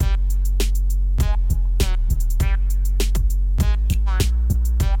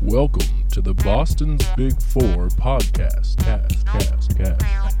Welcome to the Boston's Big Four podcast. Cast.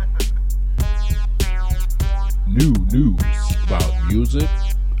 New news about music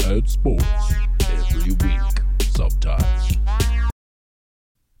and sports every week, sometimes.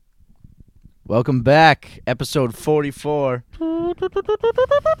 Welcome back, episode 44,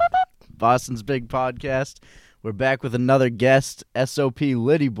 Boston's Big Podcast. We're back with another guest, SOP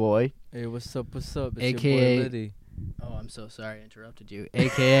Liddy Boy. Hey, what's up? It's AKA your boy Liddy. Oh, I'm so sorry I interrupted you.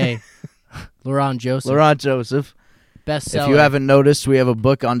 AKA Laurent Joseph. Laurent Joseph. Bestseller. If you haven't noticed, we have a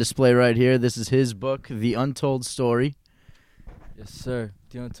book on display right here. This is his book, The Untold Story. Yes, sir.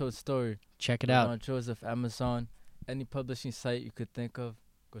 The Untold Story. Check it out. Laurent Joseph, Amazon, any publishing site you could think of,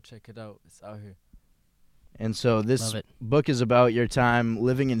 go check it out. It's out here. And so this Love it. book is about your time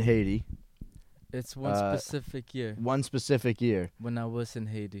living in Haiti, It's one specific year one specific year. when I was in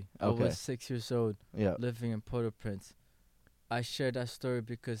Haiti. Okay. I was 6 years old, Yeah. living in Port-au-Prince. I shared that story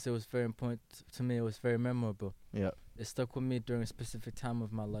because it was very important to me. It was very memorable. Yeah. It stuck with me during a specific time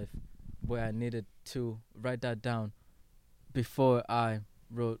of my life where I needed to write that down before I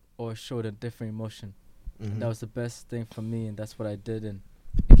wrote or showed a different emotion. Mhm. That was the best thing for me, and that's what I did, and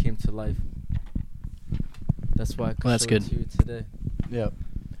it came to life. That's why I could Well, that's show good. it to you today. Yeah.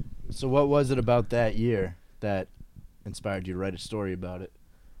 So what was it about that year that inspired you to write a story about it?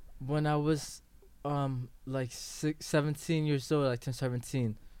 When I was 17 years old, I turned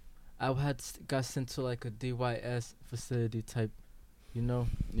 17, I got sent to like a DYS facility type, you know,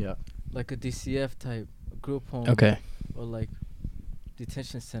 Yeah. like a DCF type, group home. Okay. Or like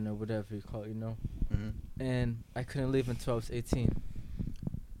detention center, whatever you call it, you know. Mm-hmm. And I couldn't leave until I was 18.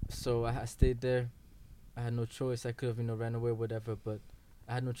 So I stayed there. I had no choice. I could have, ran away, whatever, but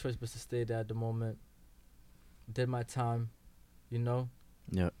I had no choice but to stay there at the moment. Did my time,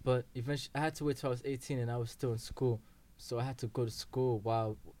 Yeah. But eventually, I had to wait till I was 18 and I was still in school. So I had to go to school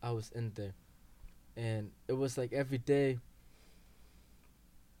while I was in there. And it was like every day,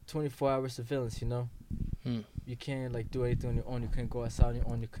 24-hour surveillance, You can't like do anything on your own. You can't go outside on your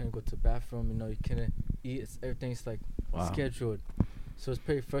own. You can't go to the bathroom. You couldn't eat. Everything's like Wow. scheduled. So it's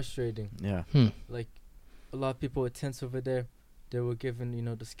pretty frustrating. Yeah. Like a lot of people with tents over there, they were giving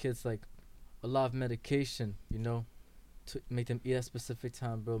those kids like a lot of medication, to make them eat at a specific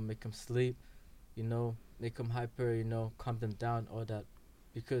time, bro. Make them sleep, make them hyper, calm them down, all that,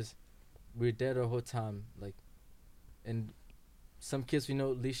 because we're there the whole time. Like, and some kids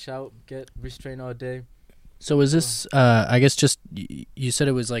leash out, get restrained all day. So was this, I guess just, you said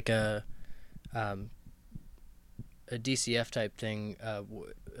it was like a DCF type thing,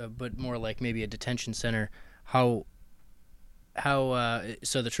 but more like maybe a detention center. How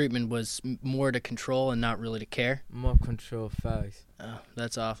so the treatment was more to control and not really to care? More control, facts. Oh,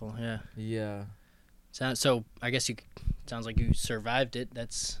 that's awful, yeah. Yeah. So I guess sounds like you survived it.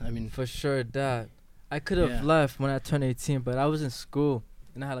 For sure that. I could have Yeah. left when I turned 18, but I was in school,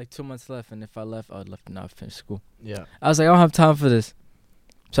 and I had like 2 months left, and if I left, I would left and not finish school. Yeah. I was like, I don't have time for this.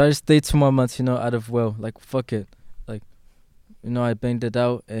 So I just stayed 2 more months, out of will. Like, fuck it. Like, I banged it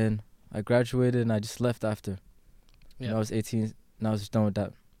out, and I graduated, and I just left after. Yeah. I was 18, and I was just done with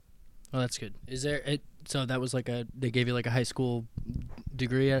that. Well, that's good. So that was they gave you like a high school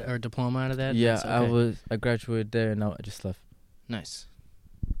degree or diploma out of that? Yeah, That's okay. I graduated there, and now I just left. Nice.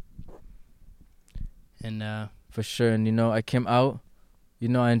 And For sure, and I came out,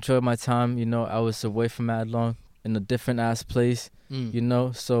 I enjoyed my time, I was away from mad long in a different ass place,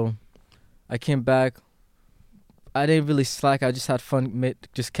 so I came back. I didn't really slack, I just had fun,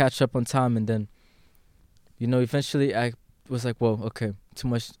 just catch up on time, and then, eventually I was like, whoa, okay, too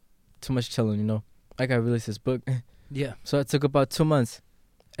much chilling, I gotta release this book. yeah. So it took about 2 months,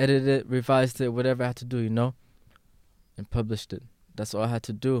 edited it, revised it, whatever I had to do, and published it. That's all I had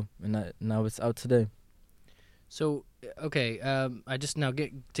to do, and now it's out today. So okay, I just now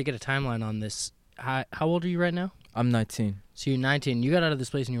get a timeline on this. How old are you right now? I'm 19. So you're 19. You got out of this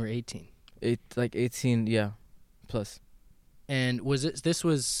place when you were 18. 18, yeah, plus. And this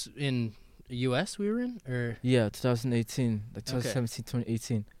was in the U.S. we were in, or? Yeah, 2018, like Okay. 2017,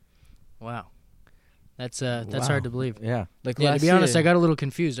 2018. Wow, that's hard to believe. Yeah. Like Yeah, to last be honest, year. I got a little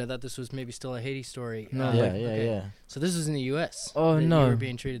confused. I thought this was maybe still a Haiti story. No, Yeah. like- Yeah. So this was in the U.S. Oh, that no. you were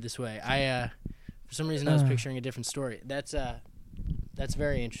being treated this way. For some reason, I was picturing a different story. That's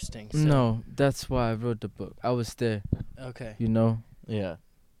very interesting. So. No, that's why I wrote the book. I was there, Okay. Yeah.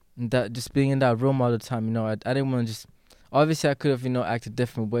 and that just being in that room all the time. I didn't want to just. Obviously, I could have act a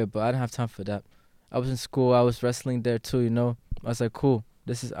different way, but I didn't have time for that. I was in school. I was wrestling there too. I was like, cool.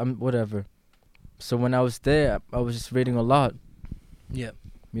 I'm whatever. So when I was there, I was just reading a lot. Yeah.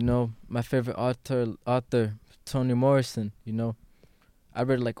 My favorite author, Toni Morrison. I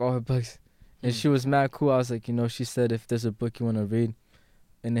read like all her books, and Mm. she was mad cool. I was like, she said if there's a book you want to read,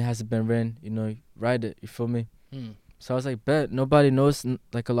 and it hasn't been written, write it. You feel me? Mm. So I was like, bet nobody knows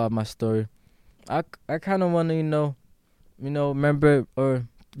like a lot of my story. I kind of want to remember or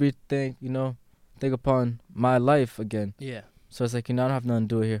rethink, think upon my life again. Yeah. So it's like, I don't have nothing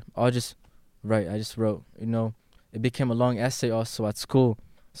to do here. I'll just write. I just wrote, It became a long essay also at school.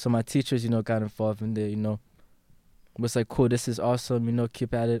 So my teachers, got involved in there, was like, cool, this is awesome,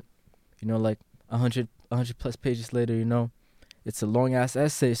 keep at it. Like 100 plus pages later, it's a long ass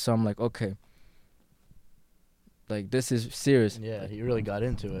essay. So I'm like, okay, like this is serious. Yeah, he really got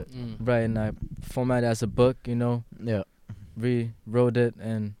into it. Mm. Right, and I formatted it as a book, Yeah. rewrote it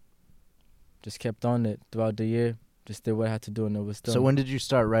and just kept on it throughout the year. Just did what I had to do and it was done. So when did you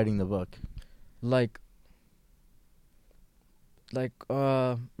start writing the book? like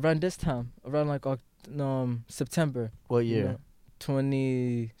around this time, around like September. What year?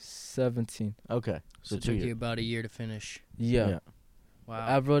 2017. Okay. So it 2 took years. you about a year to finish. Yeah. Wow.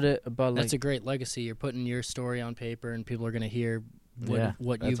 I wrote it about like That's a great legacy. You're putting your story on paper, and people are going to hear Yeah,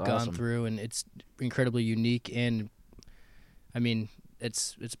 what that's you've gone awesome. through, and it's incredibly unique. And I mean,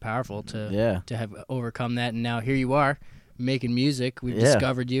 it's powerful to have overcome that, and now here you are making music. We've Yeah.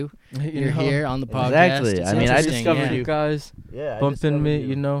 discovered you. You're here on the podcast. Exactly. It's I mean, I interesting, discovered yeah. you guys Yeah. bumping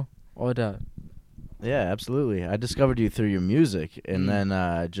me, all that. Yeah, absolutely. I discovered you through your music, and Mm.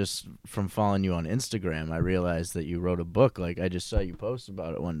 then just from following you on Instagram, I realized that you wrote a book. Like, I just saw you post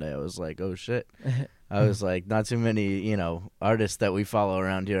about it one day. I was like, oh, shit. I was like, not too many, artists that we follow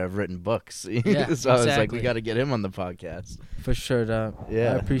around here have written books. Yeah, so I was like, exactly. we got to get him on the podcast. For sure, that.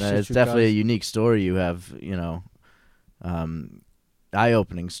 Yeah, I appreciate it's you definitely guys. a unique story you have,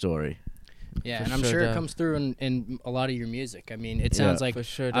 eye-opening story. Yeah, For and I'm sure, sure it Dad. comes through in a lot of your music. I mean, it Yeah. sounds like For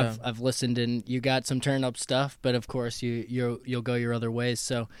sure, I've that. I've listened, and you got some turn up stuff, but of course you'll go your other ways.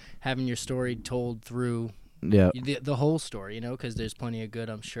 So having your story told through Yeah, the whole story, because there's plenty of good.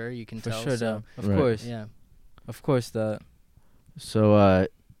 I'm sure you can For tell. sure, so, that. Of Right. course. yeah. Of course, that. So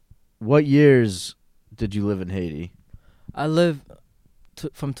what years did you live in Haiti? I lived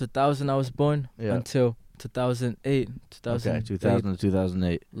from 2000 I was born Yeah. until 2008. 2000, Okay, 2000 to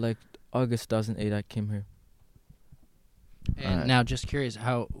 2008. Like August 2008 I came here. And Alright. now, just curious,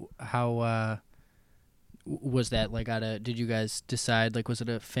 how was that? Like, did you guys decide? Like, was it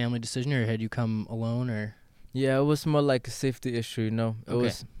a family decision, or had you come alone, or? Yeah, it was more like a safety issue, It Okay.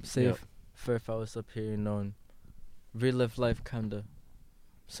 was safe for if I was up here, and relive life kinda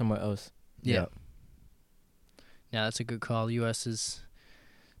somewhere else. Yeah. Yeah, that's a good call. U.S. is.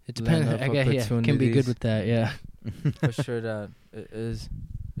 It Land depends. of I guess it can be good opportunities. with that. Yeah. For sure that it is.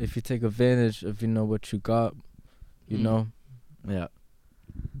 If you take advantage of what you got, you Mm. know. Yeah.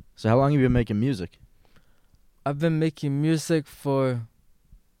 So how long have you been making music? I've been making music for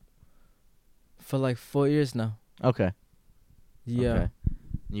like 4 years now. Okay. Yeah. Okay.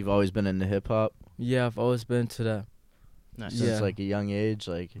 You've always been into hip hop Yeah, I've always been to that. Nice. since Yeah. like a young age.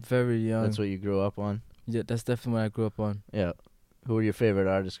 Like Very young. that's what you grew up on. Yeah, that's definitely what I grew up on. Yeah. Who were your favorite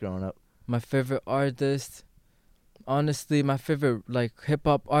artists growing up? My favorite artist, honestly, my favorite like hip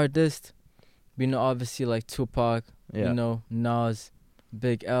hop artist, obviously like Tupac, Yeah. Nas,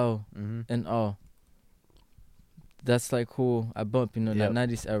 Big L, Mm-hmm. and all. That's like who I bump, Yep. that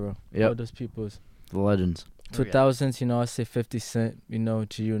 90s era. Yep. All those peoples. The legends. 2000s, I say 50 Cent,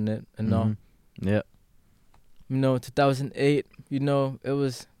 G Unit, and all. Mhm. Yeah. 2008, it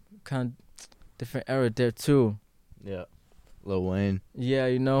was kind of different era there too. Yeah. Lil Wayne. Yeah,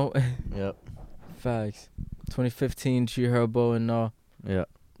 Yep. facts. 2015, G Herbo and all. Yeah.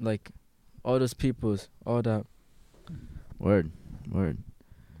 Like, all those peoples, all that. Word.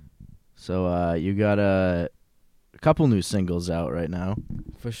 So you got a couple new singles out right now.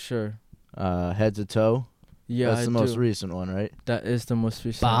 For sure. Head to Toe. Yeah, That's I the most do. recent one, right? That is the most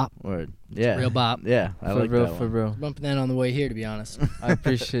recent. Bop. Word. Yeah. Real bop. Yeah, I For like real, that for one. real. Bumping that on the way here, to be honest. I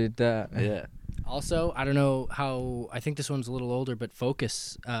appreciate that. Yeah. Also, I don't know how. I think this one's a little older, but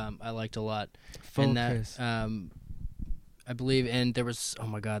Focus, I liked a lot. And Focus. that, I believe, and there was, oh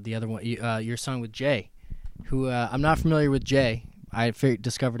my God, the other one, your song with Jay, who I'm not familiar with Jay. I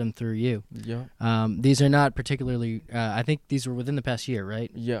discovered him through you. Yeah. These are not particularly. I think these were within the past year, right?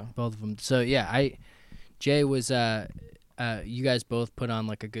 Yeah. Both of them. So yeah, Jay was. You guys both put on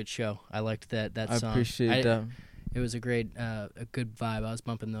like a good show. I liked that I song. appreciate that. It was a great, a good vibe. I was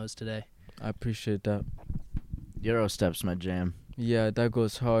bumping those today. I appreciate that. Eurostep's my jam. Yeah, that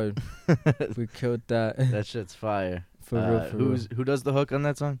goes hard. We killed that. That shit's fire. For real, for real. Who does the hook on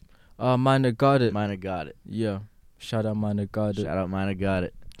that song? Miner got it. Miner got it. Yeah. Shout out Miner got it. Shout out Miner got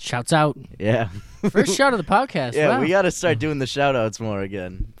it. Shouts out. Yeah. First shout of the podcast. Yeah, wow. we got to start doing the shout outs more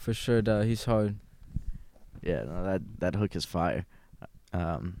again. For sure, he's hard. Yeah, no, that hook is fire.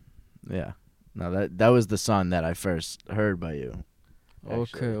 Yeah. No, that was the song that I first heard by you.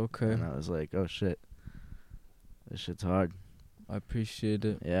 Actually. Okay. And I was like, oh shit. This shit's hard. I appreciate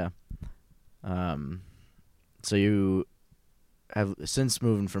it. Yeah. So you have, since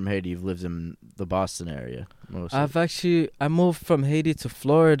moving from Haiti, you've lived in the Boston area mostly. I moved from Haiti to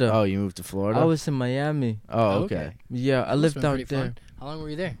Florida. Oh, you moved to Florida? I was in Miami. Oh, okay. Yeah, I lived down there. Fun. How long were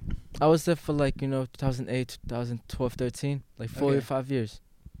you there? I was there for 2008, 2012, 13, 4 or 5 years.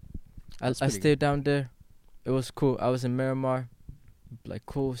 I stayed down there. It was cool. I was in Miramar,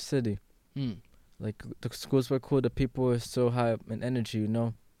 cool city. The schools were cool. The people were so high in energy,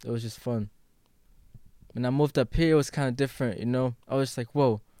 It was just fun. When I moved up here, it was kind of different, I was like,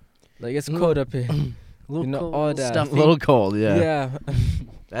 whoa, it's cold up here. Cold, all that. A little cold, yeah. Yeah.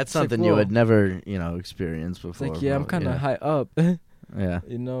 That's something you would never, experienced before. It's I'm kind of high up. Yeah.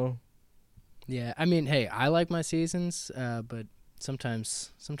 Yeah, I mean, hey, I like my seasons, but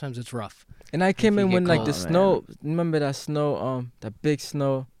sometimes it's rough. And I came in when the snow. Remember that snow? That big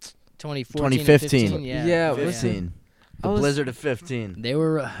snow. 2015. Yeah, 15. The blizzard of 15. They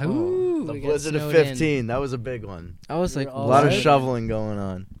were. The blizzard of 15. That was a big one. I was like, a lot of shoveling going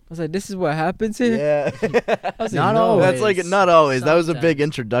on. I was like, this is what happens here. Yeah. Not always. That's not always. That was a big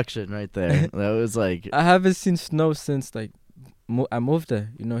introduction right there. That was like. I haven't seen snow since I moved there.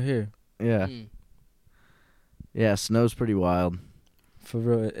 Here. Yeah. Yeah, snow's pretty wild. For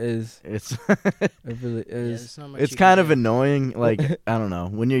real, it is. It really is. Yeah, it's kind of annoying. I don't know.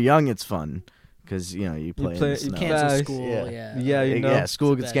 When you're young, it's fun. Because, you play in the snow. You cancel school, Yeah, Yeah,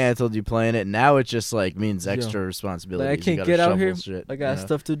 school gets canceled, you play in it. Now it just, means extra responsibility. I can't get out here. Shit, I got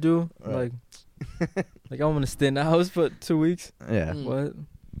stuff to do. Right. I want to stay in the house for 2 weeks. Yeah. What?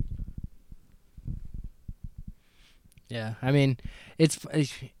 Yeah, I mean, if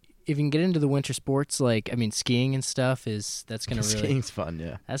you can get into the winter sports, skiing and stuff, that's going to really... Skiing's fun,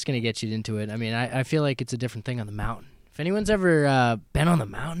 yeah. That's going to get you into it. I mean, I feel like it's a different thing on the mountain. If anyone's ever been on the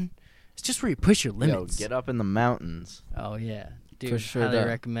mountain, it's just where you push your limits. Get up in the mountains. Oh, yeah. Dude, for sure. Highly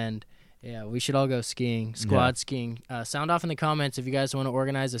recommend. Yeah, we should all go skiing, squad skiing. Sound off in the comments if you guys want to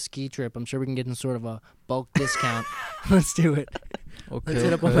organize a ski trip. I'm sure we can get in sort of a bulk discount. Let's do it. Okay. Let's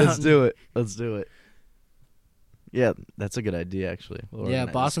hit up a Let's do it. Yeah, that's a good idea, actually.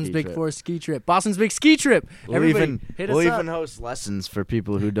 Boston's Big Four ski trip. Boston's Big Ski Trip. We'll even host lessons for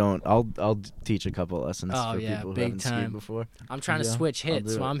people who don't. I'll teach a couple lessons for people who haven't skied before. I'm trying to switch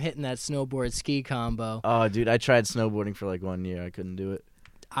hits, so I'm hitting that snowboard ski combo. Oh, dude, I tried snowboarding for 1 year. I couldn't do it.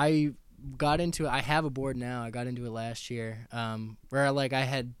 I got into it. I have a board now. I got into it last year, where I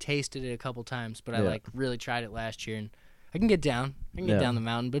had tasted it a couple times, but I really tried it last year, and I can get down. I can get down the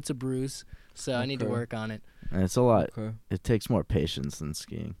mountain, but it's a bruise, so I need to work on it. And it's a lot. Okay. It takes more patience than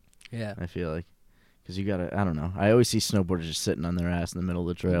skiing. Yeah. I feel like. Because you got to, I don't know. I always see snowboarders just sitting on their ass in the middle of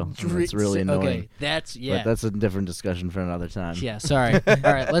the trail. It's really annoying. Okay, But that's a different discussion for another time. Yeah, sorry. All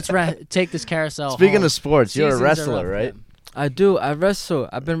right, let's take this carousel Speaking home. of sports, you're a wrestler, right? I do. I wrestle.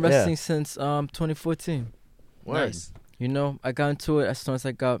 I've been wrestling since 2014. Nice. I got into it as soon as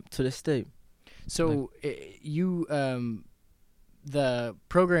I got to the state. So you, the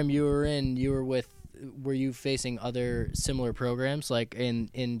program you were in, were you facing other similar programs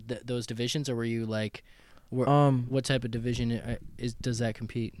in those divisions, or were you what type of division does that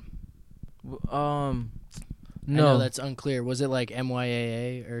compete? No, I know that's unclear. Was it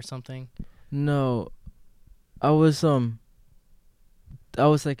MYAA or something? No, I was in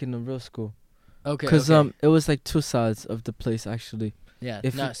the real school. Okay. Because it was two sides of the place actually. Yeah.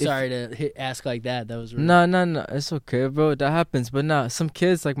 Sorry to ask like that. That was rude. No. It's okay, bro. That happens. But some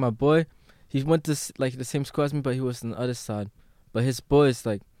kids my boy. He went to the same school as me, but he was on the other side. But his boys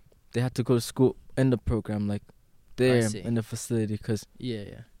they had to go to school in the program, there in the facility, because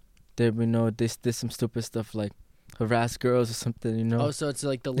they they did some stupid stuff harass girls or something, Oh, so it's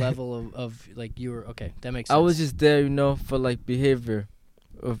the level of you were okay. That makes sense. I was just there, for behavior.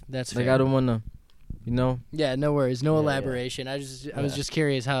 That's fair. I don't wanna, Yeah, no worries, no elaboration. I was just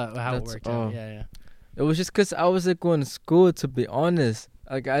curious how it worked out. Yeah. It was just because I wasn't going to school, to be honest.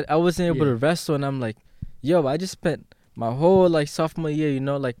 I wasn't able to wrestle, and I'm like, yo, I just spent my whole sophomore year,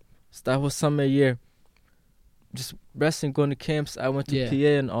 that whole summer year, just wrestling, going to camps. I went to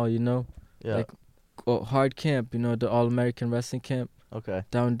PA and all, Yeah. hard camp, the All-American Wrestling Camp. Okay.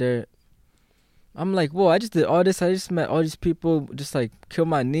 Down there. I'm like, whoa, I just did all this. I just met all these people, just kill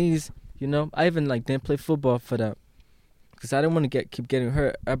my knees, I even didn't play football for that. because I didn't want to keep getting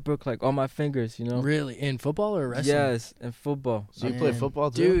hurt. I broke like all my fingers, you know. Really? In football or wrestling? Yes, in football. So you play Man.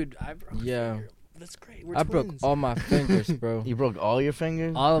 football too? Dude, I broke a Yeah. finger. That's great. We're I broke twins. all my fingers, bro. You broke all your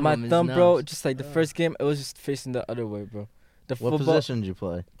fingers? All of My them is thumb, bro. nuts. Just like the first game, it was just facing the other way, bro. The What football, position did you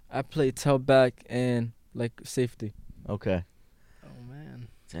play? I played tailback and like safety Okay. Oh man.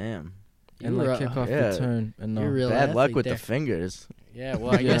 Damn. and You like were, kick off yeah. return and You're real Bad luck athlete with there. the fingers. Yeah,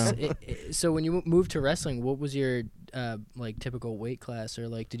 well, I Yeah. guess. So when you moved to wrestling, what was your like typical weight class, or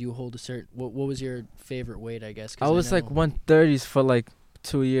like did you hold a certain? What was your favorite weight? I guess. 'Cause I was like know- 130s for like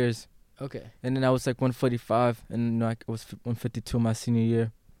 2 years, Okay. and then I was like 145, and you know, I was 152 my senior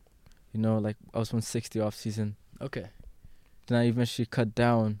year. You know, like I was 160 off season. Okay. Then I eventually cut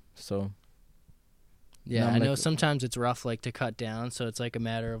down. So Yeah, I'm I know like- sometimes it's rough, like to cut down. So it's like a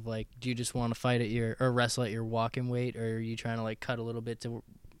matter of like, do you just want to fight at your or wrestle at your walking weight, or are you trying to like cut a little bit to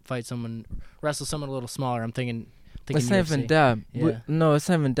fight someone, wrestle someone a little smaller? I'm thinking it's not even UFC. that. Yeah. No, it's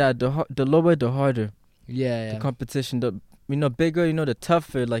not even that. The lower, the harder. Yeah, The competition, the bigger, the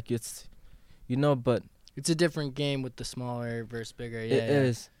tougher. Like it's, but it's a different game with the smaller versus bigger. Yeah, it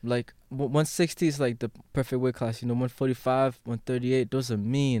is like 160 is like the perfect weight class. 145, 138. Those are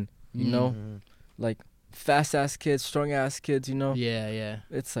mean. You know, Mhm. like fast ass kids, strong ass kids. Yeah.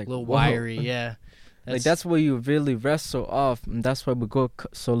 It's like A little whoa. wiry. Yeah. Like that's where you really wrestle off, and that's why we go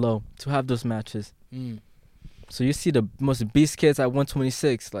so low to have those matches. Mm. So you see the most beast kids at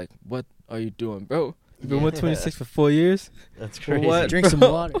 126. Like, what are you doing, bro? You've been Yeah. 126 for 4 years. That's For crazy. what? Drink some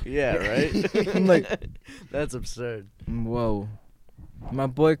water. Yeah, right? I'm like, that's absurd. whoa. My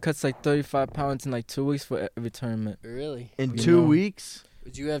boy cuts like 35 pounds in like 2 weeks for every tournament. Really? In You 2 know. weeks?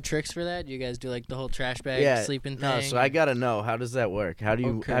 Do you have tricks for that? Do you guys do like the whole trash bag Yeah, sleeping thing? No, so I gotta know, how does that work? How do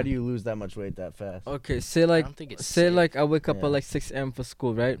you Okay. lose that much weight that fast? Okay, say I like don't think it's say safe. like I wake up Yeah. at like 6 a.m. for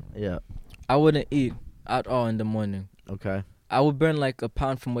school, right? Yeah. I wouldn't eat at all in the morning. Okay. I would burn like a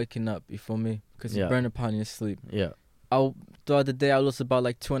pound from waking up. You feel me? Because Yeah. you burn a pound in your sleep. Yeah. The other day I lost about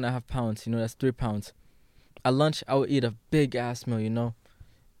like 2.5 pounds. That's 3 pounds. At lunch I would eat a big ass meal.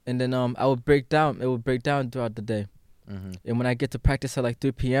 And then I would break down. It would break down throughout the day. Mm-hmm. And when I get to practice at like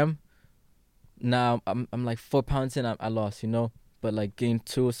 3 p.m. Now I'm like 4 pounds in. I lost. But like gained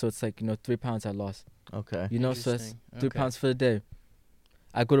 2, so it's like 3 pounds I lost. Okay. So it's Interesting. 3 Okay. pounds for the day.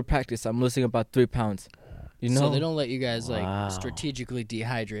 I go to practice. I'm losing about 3 pounds. So they don't let you guys Wow. like strategically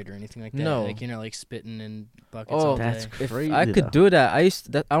dehydrate or anything like that. No. Like like spitting in buckets Oh, all That's day. If crazy. I could though. do that,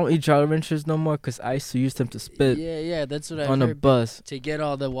 I don't eat Jolly Ranchers no more because I used to use them to spit Yeah, that's what I've on a heard. bus. To get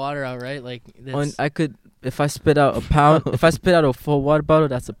all the water out, right? Like that's, I could, if I spit out a pound, if I spit out a full water bottle,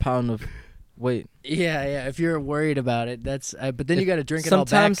 that's a pound of weight. yeah. If you're worried about it, that's. But then you got to drink it all back.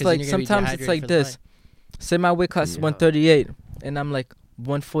 Sometimes 'cause then you're gonna be sometimes it's dehydrated like for the this. Say my weight class is Yeah. 138, and I'm like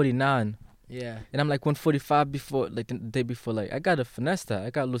 149, fight. Yeah. and I'm like 145 before, like the day before. Like I gotta finesse that. I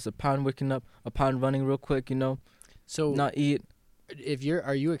gotta lose a pound waking up, a pound running real quick. So Not eat.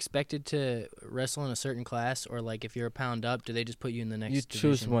 are you expected to wrestle in a certain class, or like if you're a pound up, do they just put you in the next? You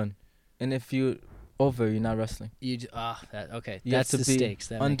choose division? one, and if you over, you're not wrestling. Okay. You That's have the to be stakes.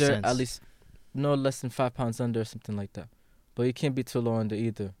 That under makes sense. at least no less than 5 pounds under or something like that. But you can't be too low under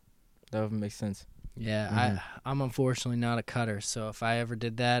either. That would make sense. Yeah, Mhm. I'm unfortunately not a cutter, so if I ever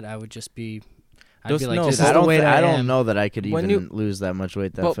did that, I would just be. I'd Those- be like, no, this but is I the don't. weight I I don't am. know that I could When even you- lose that much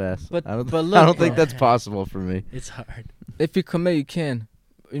weight that But- fast. but- I don't, but I look- don't think that's possible for me. It's hard. If you commit, you can.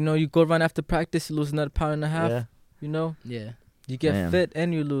 You go run after practice, you lose another pound and a half. Yeah. Yeah. You get Damn. fit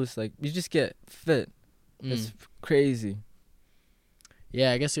and you lose. Like you just get fit. It's crazy.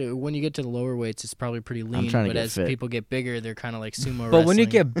 Yeah, I guess when you get to the lower weights, it's probably pretty lean. trying to But get as fit. people get bigger, they're kind of like sumo But when you wrestling.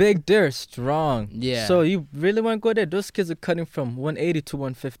 get big, they're strong. Yeah. So you really want to go there? Those kids are cutting from 180 to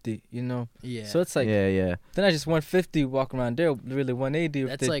 150. yeah, So it's like yeah. they're not just 150 walking around. They're really 180. if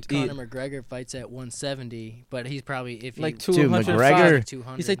that's they like eat. Conor McGregor fights at 170, but he's probably Like he, 205. McGregor-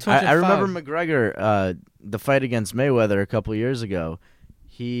 200. He's like I remember 205. McGregor, the fight against Mayweather a couple years ago.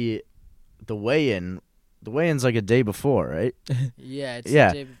 The weigh-in's like a day before, right? yeah, it's Yeah,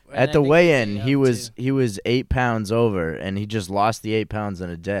 the day before- and At I the think weigh-in, the day he of, was too. he was 8 pounds over, and he just lost the 8 pounds in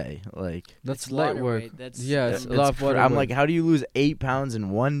a day. Like, That's It's light water work. weight. That's Yeah, it's it's a lot of water I'm work. like, how do you lose 8 pounds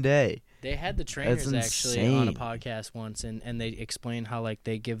in one day? They had the trainers That's actually on a insane. podcast once, and they explained how like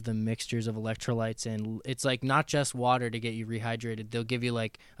they give them mixtures of electrolytes, and it's like not just water to get you rehydrated. They'll give you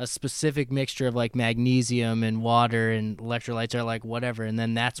like a specific mixture of like magnesium and water and electrolytes or like whatever, and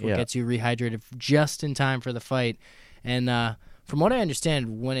then that's what Yeah. gets you rehydrated just in time for the fight. And from what I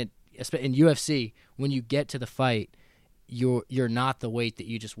understand, when in UFC, when you get to the fight, you're not the weight that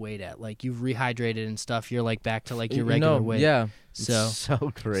you just weighed at. Like you've rehydrated and stuff. You're like back to like your You regular know, weight. Yeah. So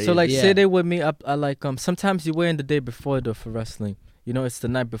so crazy. So like Yeah. say they with me up. I like sometimes you weigh in the day before though for wrestling. You know, it's the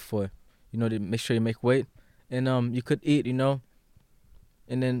night before. You know, to make sure you make weight, and you could eat. You know,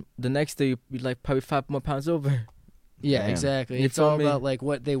 and then the next day you like probably 5 more pounds over. yeah, Damn. exactly. You It's feel all me? about like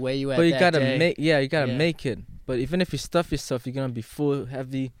what they weigh you at. But you that gotta day. make you gotta Yeah. make it. But even if you stuff yourself, you're gonna be full,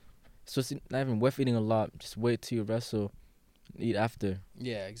 heavy. So it's not even worth eating a lot. Just wait till you wrestle, eat after.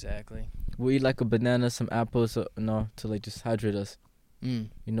 Yeah, exactly. We'll eat like a banana, some apples, to like just hydrate us. Mm.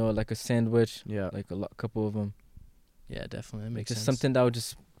 You know, like a sandwich, yeah. like couple of them. Yeah, definitely. That makes Just sense. something that would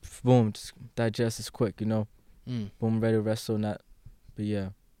just boom, just digest as quick. You know, Mm. boom, ready to wrestle. But yeah,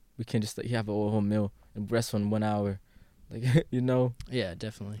 we can't just like have a whole meal and wrestle in 1 hour, like you know, Yeah,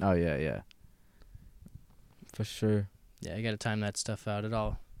 definitely. Oh yeah. for sure. Yeah, you got to time that stuff out. It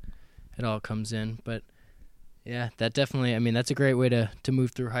all comes in. But yeah, that definitely. I mean, that's a great way to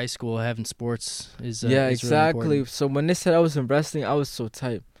move through high school. Having sports is Yeah, is really exactly. important. So when they said I was in wrestling, I was so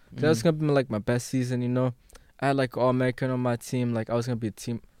tight. That was Mhm. gonna be like my best season, you know. I had like All American on my team. Like I was gonna be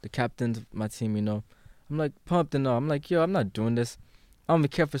the captain of my team, you know. I'm like pumped and all. I'm like, yo, I'm not doing this. I don't even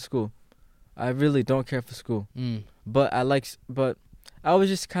care for school. I really don't care for school. Mm. But I was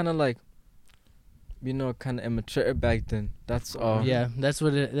just kind of like, you know, kind of immature back then. That's all. Yeah, that's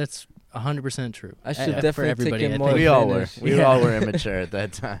what that's 100% true. I should for definitely everybody, take it I more think. We all were. advantage. We Yeah. all were immature at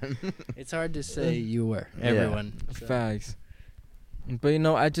that time. It's hard to say you were. Yeah. Everyone. So. Facts. But you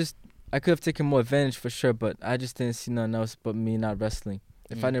know, I could have taken more advantage for sure, but I just didn't see nothing else but me not wrestling.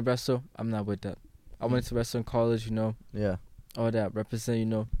 If I Mm. didn't wrestle, I'm not with that. I went to wrestle in college, you know, yeah. all that, represent, you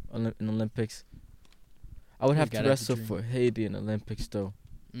know, in Olympics. I would You have to gotta have the wrestle dream. for Haiti in Olympics though,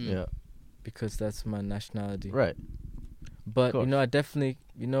 Mm. Yeah. because that's my nationality. Right. But course. you know, I definitely,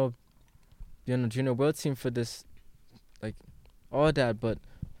 you know, junior world team for this, like, all that. But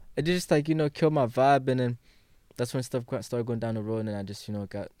it just like, you know, killed my vibe, and then that's when stuff started going down the road, and then I just, you know,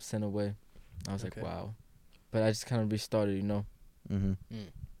 got sent away. I was Okay. like, wow. But I just kind of restarted, you know. Mm-hmm.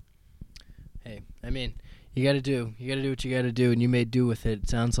 Hey, I mean, you got to do what you got to do, and you made do with it. It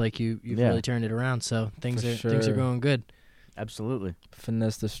sounds like you've Yeah. really turned it around. So things For are sure. going good. Absolutely.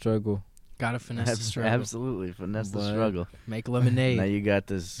 Finesse the struggle. Got to finesse the struggle. Absolutely. Finesse the But- struggle. Make lemonade. Now you got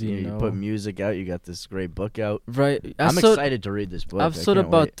this. You You know. put music out. You got this great book out. Right. I'm excited to read this book. I've I sold can't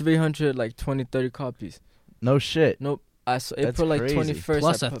about wait. 300, like 20, 30 copies. No shit. Nope. I saw That's April like crazy. 21st.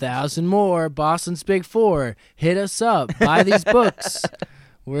 Plus I 1,000 more. Boston's Big Four. Hit us up. Buy these books.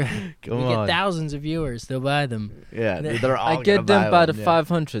 We Come get on. thousands of viewers. They'll buy them. Yeah, they're all. I gonna get them buy by one, the yeah.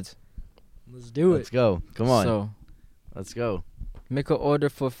 500s. Let's do Let's it. go. Come on. So Let's go. make an order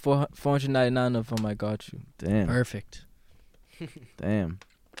for 499 of them. I got you. Damn. Perfect. Damn.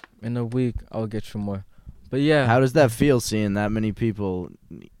 In a week, I'll get you more. But yeah, How does that feel seeing that many people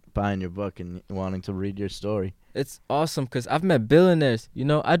buying your book and wanting to read your story? it's awesome because I've met billionaires. You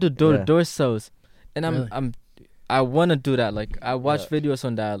know, I do door-to-door sales, and Really? I want to do that. Like I watch Yeah. videos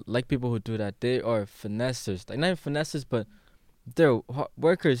on that. I like people who do that. They are finessers. Like not even finessers, but they're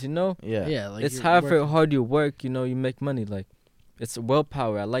workers. You know, Yeah. Yeah. Like it's you're however working- hard you work. You know, you make money. Like it's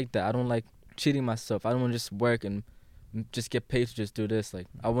willpower. I like that. I don't like cheating myself. I don't want to just work and just get paid to just do this. Like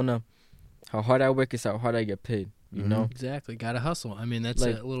I wanna, how hard I work is how hard I get paid. You Mhm. know. Exactly. Got to hustle. I mean, that's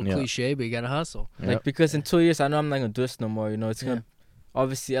Like- a little Yeah. cliche, but you got to hustle. Yep. Like because in 2 years I know I'm not gonna do this no more. You know, it's Yeah. gonna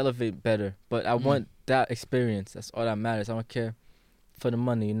obviously elevate better. But I Mm. want that experience. That's all that matters. I don't care for the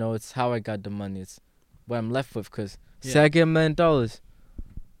money. You know, it's how I got the money. It's what I'm left with. Cause say Yeah. I get $1 million,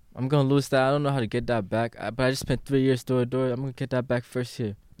 I'm gonna lose that. I don't know how to get that back. But I just spent 3 years door to door. I'm gonna get that back first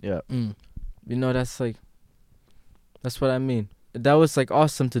year. Yeah. Mm. You know, that's what I mean. That was like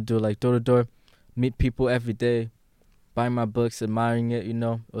awesome to do. Like door to door, meet people every day, buying my books, admiring it. You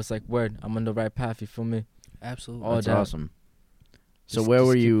know, it was like word. I'm on the right path. You feel me? Absolutely. All That's that. awesome. So Just- where just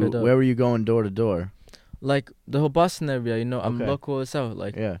were keep you? it up. Where were you going door to door? Like the whole Boston area, you know, I'm Okay. local as hell.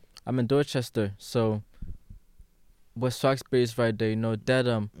 Like Yeah. I'm in Dorchester, so West Roxbury is right there, you know,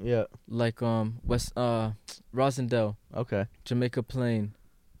 Dedham, Yeah. like West Rosendale, Okay. Jamaica Plain.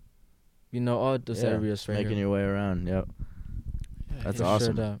 You know, all those Yeah, areas right Making here. your way around. Yep. Yeah, That's For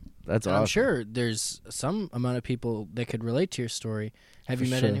awesome. Sure that. That's And awesome. I'm sure there's some amount of people that could relate to your story. Have For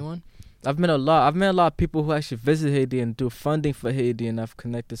you met sure. anyone? I've met a lot of people who actually visit Haiti and do funding for Haiti, and I've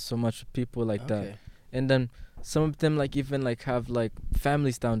connected so much with people like that. Okay. And then some of them like even like have like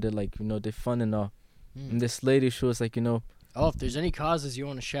families down there, like, you know, they fund and all. Mm. And this lady, she was like, you know, Oh, if there's any causes you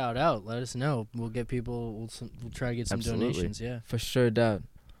want to shout out, let us know. We'll get people. We'll try to get some Absolutely. donations. Yeah. for sure that.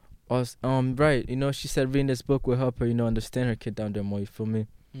 Right, you know, she said reading this book will help her, you know, understand her kid down there more. You feel me?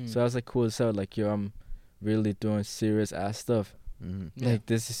 Mm. So I was like, cool as hell. Like, yo, I'm really doing serious ass stuff. Mm-hmm. Yeah. Like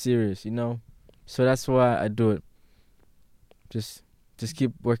this is serious, you know. So that's why I do it. Just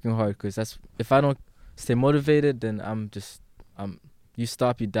keep working hard, cause that's if I don't stay motivated, then you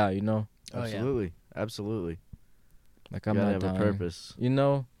stop, you die, you know. Oh, yeah. Absolutely, absolutely. Like You I'm gotta not have dying. a purpose. You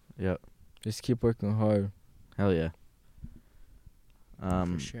know. Yep. Just keep working hard. Hell yeah.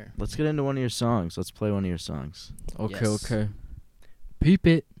 For sure. Let's get into one of your songs. Let's play one of your songs. Okay, Yes. okay. Peep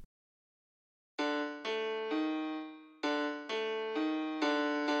it.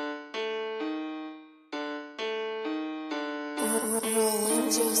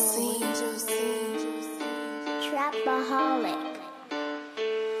 Trapaholic.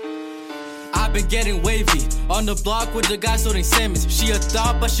 I've been getting wavy on the block with the guys holding Simmons. She a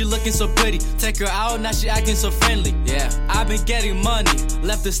thought, but she looking so pretty. Take her out, now she acting so friendly. Yeah, I've been getting money.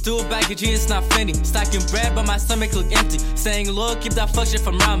 Left the stool bag of jeans, not Fendi. Stacking bread, but my stomach look empty. Saying, look, keep that fuck shit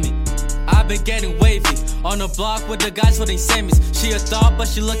from around me. I've been getting wavy on the block with the guys holding Simmons. She a thought, but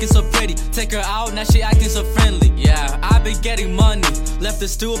she looking so pretty. Take her out, now she acting so friendly. Yeah, I've been getting money. Left the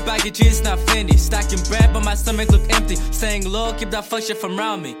stool bag of jeans, not Fendi. Stacking bread, but my stomach look empty. Saying, look, keep that fuck shit from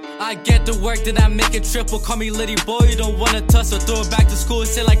around me. I get the work, then I make it triple. Call me litty boy, you don't wanna tussle. Throw it back to school,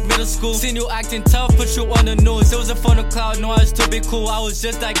 say like middle school. Seen you acting tough, put you on the news. It was a phone on cloud, no, I was to be cool. I was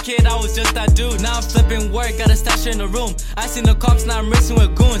just that kid, I was just that dude. Now I'm flipping work, got a stash in the room. I seen the cops, now I'm racing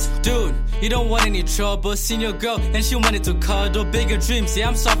with goons. Dude, you don't want any trouble. Seen your girl, and she wanted to cuddle. Bigger dreams, yeah,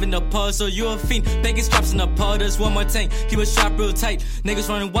 I'm solving the puzzle. You a fiend, begging straps in the puddles. One more tank, keep it strapped real tight. Niggas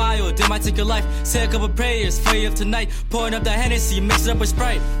running wild, they might take your life. Say a couple prayers for you tonight. Pouring up that Hennessy, mix it up with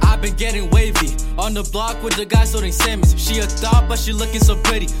Sprite. I've been getting wavy on the block with the guys holding Simmons. She a thought, but she looking so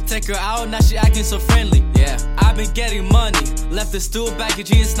pretty. Take her out, now she acting so friendly. Yeah, I've been getting money. Left the stool bag of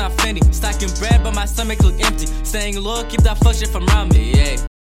jeans, not Fendi. Stacking bread, but my stomach look empty. Saying, look, keep that fuck shit from around me. Yeah.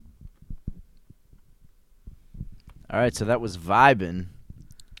 All right, so that was Vibin'.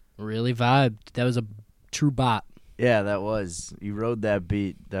 Really vibed. That was a true bop. Yeah, that was. You rode that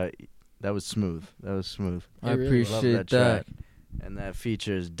beat. That was smooth. That was smooth. I really was. Love appreciate that that. track. And that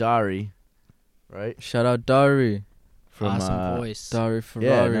features Dari, right? Shout out Dari. From Awesome voice. Dari Yeah,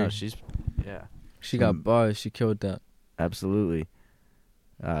 Ferrari. no, yeah, she from- got bars. She killed that. absolutely.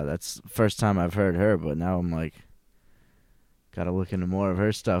 That's the first time I've heard her, but now I'm like, gotta look into more of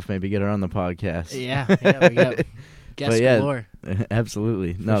her stuff. Maybe get her on the podcast. Yeah, we got guest But yeah, galore.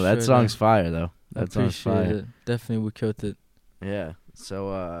 Absolutely. No, that sure, song's yeah. fire though. I That song's appreciate fire. it. Definitely, we killed it. Yeah.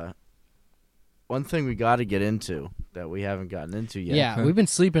 So one thing we got to get into that we haven't gotten into yet. Yeah, we've been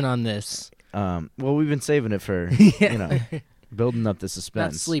sleeping on this. Well, we've been saving it for Yeah. you know building up the Not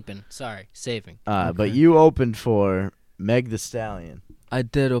suspense. sleeping. Sorry, saving. But Okay. you opened for Meg the Stallion I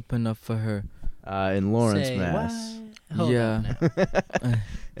did open up for her. in Lawrence, Say Mass. what? Hold Yeah. up now. And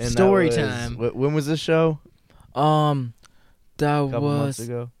that Story was- time. When was this show? That A couple months was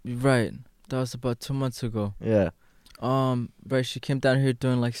ago. right. That was about 2 months ago. Yeah. Right. She came down here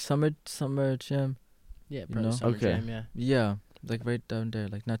doing like summer jam. Yeah, You probably know? Summer Okay. Jam, yeah. Yeah, like right down there,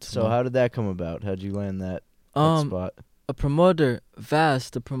 like not too. So long. how did that come about? How'd you land that spot? A promoter,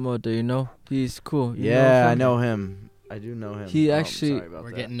 Vast, the promoter. You know, he's cool. You Yeah, I him? know him. I do know him. He Oh, I'm actually- sorry about We're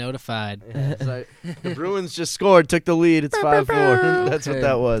that. getting notified. Yeah, it's like, the Bruins just scored, took the lead. It's 5-4. That's what Okay,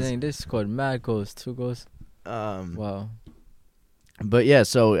 that was. Dang, they scored mad goals, 2 goals. Wow. But yeah,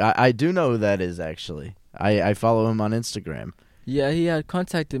 so I do know who that is actually. I follow him on Instagram. Yeah, he had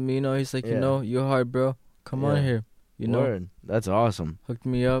contacted me. You know, he's like, Yeah. you know, you're hard, bro. Come Yeah. on here. You know, Word. That's awesome. hooked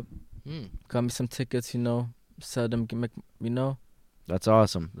me up, Mm. got me some tickets. You know, sell them, you know. That's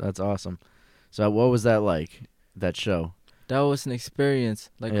awesome. That's awesome. So what was that like? That show? That was an experience,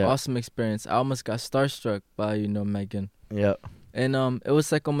 like Yeah. awesome experience. I almost got starstruck by Megan, Yep. and it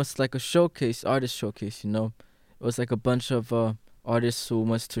was like almost like a showcase, artist showcase. You know, it was like a bunch of artists who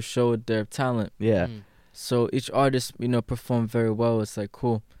wants to show their talent. Yeah. Mm. So each artist, performed very well. It's like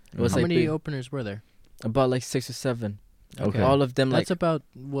cool. It was How like many big- openers were there? about like 6 or 7. Okay. All of them That's like about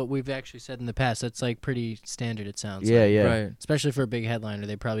what we've actually said in the past. That's like pretty standard, it sounds Yeah, like. yeah. right. Especially for a big headliner,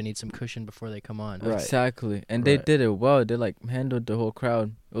 they probably need some cushion before they come on. Right. Exactly. And they Right. did it well. They like handled the whole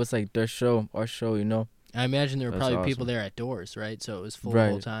crowd. It was like their show, our show, I imagine there were That's probably people awesome. there at doors, right? So it was full Right.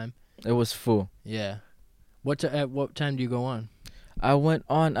 the whole time. It was full. Yeah. At what time do you go on? I went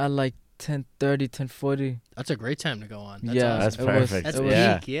on at like 10:30, 10:40. That's a great time to go on. That's Yeah, awesome. That's it was- perfect. That's it was-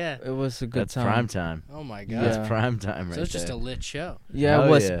 yeah. peak, yeah. It was a good That's time. prime time. Oh my god. Yeah. That's prime time right So it's just there. a lit show. Yeah, Hell it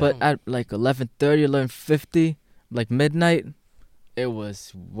was. yeah. But at like 11:30, 11:50, like midnight, it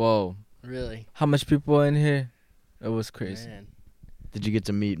was whoa. Really? How much people were in here? It was crazy. Man. Did you get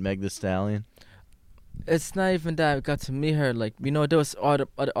to meet Meg the Stallion? It's not even that I got to meet her. Like there was other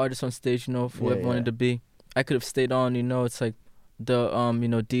artists on stage. For whoever Yeah, wanted yeah. to be. I could have stayed on. You know, it's like the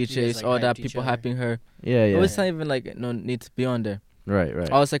DJs, like, all hyped that each people other. hyping her. Yeah, yeah. It was not even like no need to be on there. Right.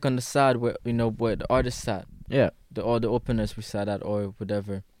 I was like on the side where where the artists sat. Yeah. All the openers we sat at or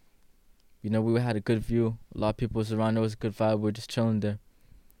whatever. You know, we had a good view. A lot of people was around. It was a good vibe. We were just chilling there.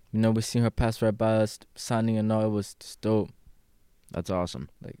 You know, we seen her pass right by us, signing and all. It was just dope. That's awesome.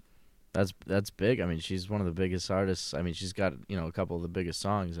 Like, that's big. I mean, she's one of the biggest artists. I mean, she's got a couple of the biggest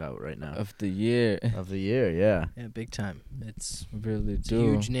songs out right now of the year. of the year. Yeah. Yeah, big time. It's Really a do.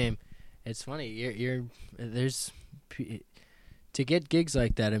 huge name. It's funny. To get gigs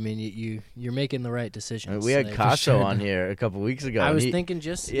like that. I mean, you're making the right I decisions. mean, we had like, Casso on here a couple weeks ago. I and was he- thinking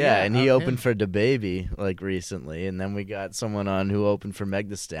just and he of opened him. for DaBaby like recently, and then we got someone on who opened for Meg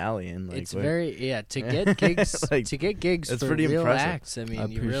Thee Stallion. Like, It's very to get gigs Like, to get gigs that's for pretty real impressive. acts. I mean, I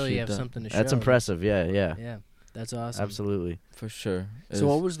you really appreciate have that. something to show. That's impressive. Yeah. Yeah, that's awesome. Absolutely. For sure. So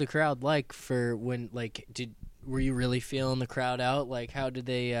what was the crowd like for when were you really feeling the crowd out? Like, how did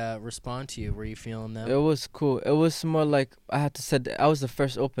they respond to you? Were you feeling them? It was cool. It was more like I had to set. I was the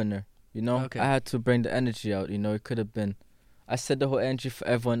first opener. You know, Okay. I had to bring the energy out. You know, it could have been. I set the whole energy for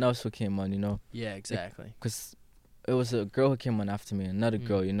everyone else who came on. You know, Yeah, exactly. because it was a girl who came on after me, another Mm.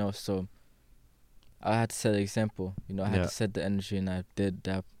 girl. You know, so I had to set an example. You know, I had Yeah. to set the energy, and I did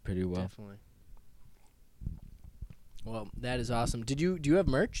that pretty well. Definitely. Well, that is awesome. Do you have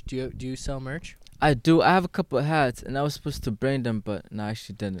merch? Do you sell merch? I do. I have a couple of hats, and I was supposed to bring them, but no, I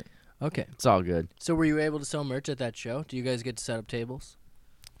actually didn't. Okay. It's all good. So were you able to sell merch at that show? Do you guys get to set up tables?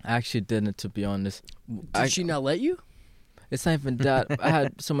 I actually didn't, to be honest. Did she not let you? It's not even that. I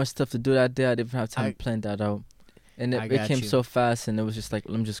had so much stuff to do that day. I didn't even have time I- to plan that out. And I it got came you. so fast, and it was just like,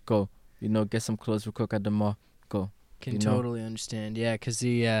 let me just go. You know, get some clothes real quick at the mall. Go. Can You know? totally understand. Yeah, because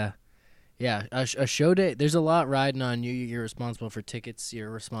a show day, there's a lot riding on you. You're responsible for tickets.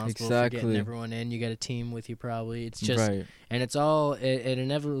 You're responsible for getting Exactly. everyone in. You got a team with you probably. It's just, Right. and it's all, it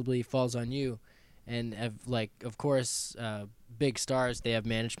inevitably falls on you. And of course, big stars, they have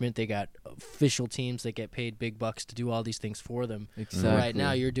management. They got official teams that get paid big bucks to do all these things for them. Exactly. Right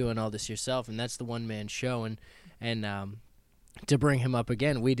now, you're doing all this yourself, and that's the one-man show. And to bring him up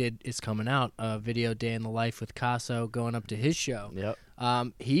again, it's coming out, a video day in the life with Casso going up to his show. Yep.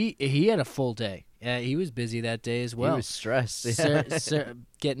 He had a full day. He was busy that day as well. He was stressed.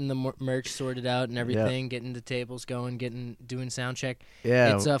 Getting the merch sorted out and everything, getting the tables going, doing sound check.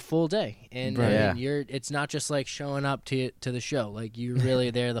 Yeah. It's a full day, and I Right. mean, it's not just like showing up to the show. Like, you're really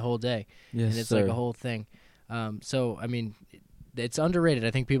there the whole day, Yes, and it's sir. like a whole thing. So I mean, it's underrated.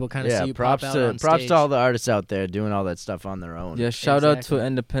 I think people kind of yeah. see you Props pop out to on props stage. to all the artists out there doing all that stuff on their own. Yeah, shout out Exactly. to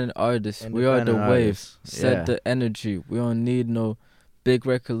independent artists. We are the Independent wave. artists. Set Yeah. the energy. We don't need no big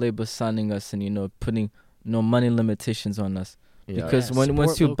record label signing us and putting no money limitations on us. Yeah. Because Yeah, once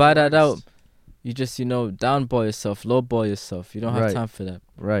support you local buy that artists. out, you just downball yourself, lowball yourself. You don't have Right. time for that.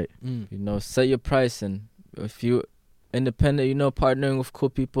 Right. Mm. Set your price, and if you independent, partnering with cool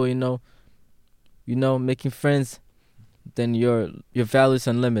people, making friends, then your value is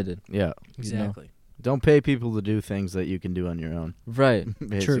unlimited. Yeah. Exactly. Don't pay people to do things that you can do on your own. Right.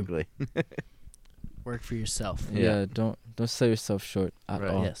 Basically. Work for yourself. Yeah. Don't sell yourself short at Right.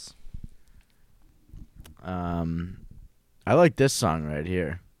 all. Yes. I like this song right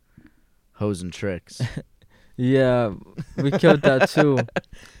here. Hoes and Tricks. Yeah, we killed that too.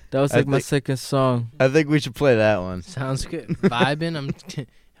 That was I like my think- second song. I think we should play that one. Sounds good. Vibing. I'm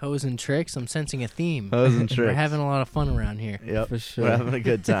hoes and tricks. I'm sensing a theme. Hoes and We're Tricks. having a lot of fun around here. Yep. For sure. We're having a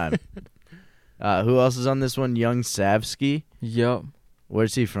good time. Who else is on this one? Young Savsky. Yup.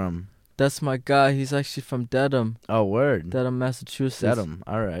 Where's he from? That's my guy. He's actually from Dedham, Oh, word. Massachusetts. Dedham.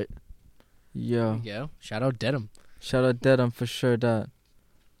 All right. Yeah. There you go. Shout out Dedham. Shout out Dedham for sure. That.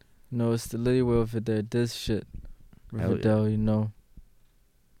 It's the Lily way over there. This shit. Hell yeah. Riverdale,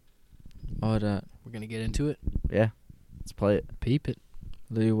 all that. We're gonna get into it. Yeah. Let's play it. Peep it.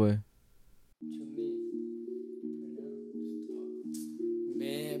 Lily way.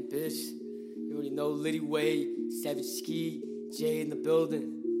 Man, bitch, you already know Liddy Way, Savage Ski, Jay in the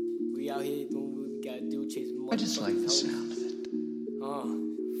building. We out here doing what we gotta do, chasing money. I just like the sound of it.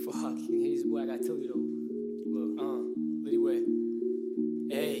 Fuck. Here's what I gotta tell you though. Look, Liddy Way.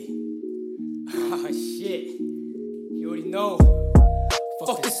 Hey. Shit. You already know.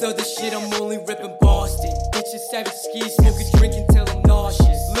 Fuck this other shit, I'm only ripping Boston. Bitches Savage Ski, smoking, drinking till I'm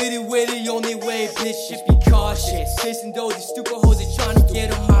nauseous. Liddy Way, the only way, bitch, just be cautious. Chasing those these stupid hoes, they tryna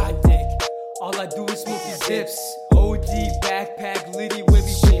get on my dick. All I do is smoke these zips. OD, backpack, Liddy Way, be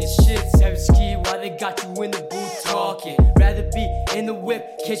shit. Savage Ski, why they got you in the booth talking? Rather be in the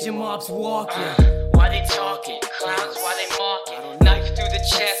whip, catching mobs walking. Why they talking? Clowns, why they mocking? Knife through the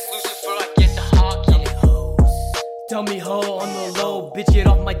chest, Lucifer, I get the hawking. hoe on the low, bitch get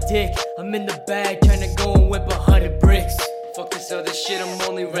off my dick. I'm in the bag tryna go and whip 100 bricks. Fuck this other shit, I'm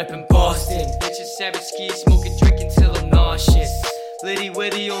only reppin' Boston. Bitches savage ski, smoking, drinking till I'm nauseous. Litty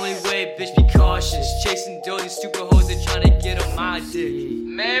witty, only way, bitch be cautious. Chasing dirty stupid hoes that tryna get on my dick.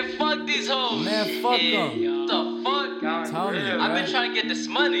 Man, fuck these hoes. Man, fuck them. What the fuck? Tell me, I've been trying to get this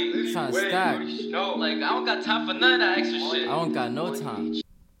money. trying to stack. Like, I don't got time for none of that extra shit. I don't got no time.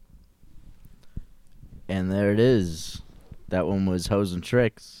 And there it is. That one was Hoes and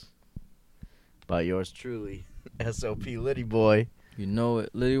Tricks by yours truly, SOP Liddy Boy. You know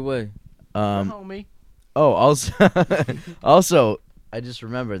it, Liddy Way. Homie. Oh, also, I just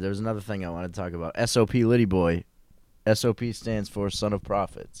remembered there was another thing I wanted to talk about. SOP Liddy Boy. SOP stands for Son of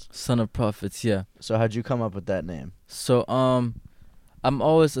Prophets. Son of Prophets, yeah. So how'd you come up with that name? So, I'm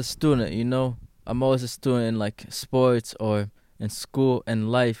always a student, you know. I'm always a student in, like, sports or in school and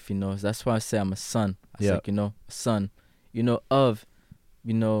life, you know. That's why I say I'm a son. I Yeah. like, you know, a son,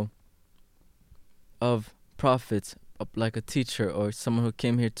 of prophets, like a teacher or someone who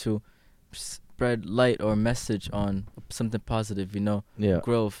came here to spread light or message on something positive, Yeah.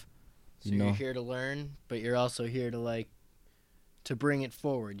 growth, So you're here to learn, but you're also here to to bring it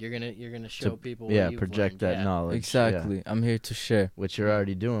forward. You're gonna show people. What you've project learned. that Yeah. knowledge. Exactly. Yeah. I'm here to share. Which you're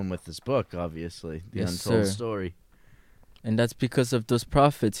already doing with this book, obviously. The Yes, Untold sir. Story. And that's because of those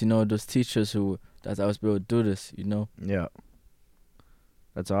prophets, those teachers that I was able to do this, Yeah.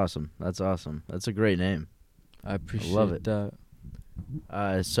 That's awesome. That's awesome. That's a great name. I appreciate love it.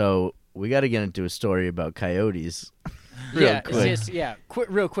 that. So we got to get into a story about coyotes. Yeah, quick. it's just,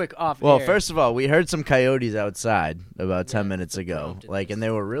 real quick off. Well, air. first of all, we heard some coyotes outside about 10 Yeah, minutes that ago. prompted Like, this. and they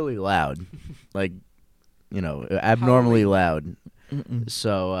were really loud. Like, abnormally loud.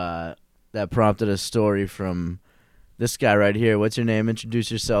 So that prompted a story from this guy right here. What's your name? Introduce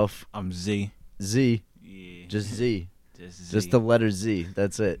yourself. I'm Z. Z. Yeah. Just Z. Just Z. Just the letter Z.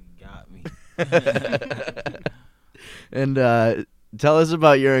 That's it. Got me. And tell us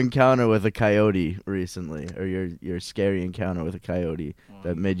about your encounter with a coyote recently, or your scary encounter with a coyote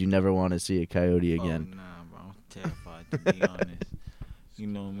that made you never want to see a coyote again. Oh, nah, bro. I'm terrified, to be honest. You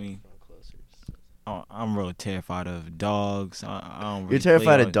know me. Oh, I'm real terrified of dogs. I don't really You're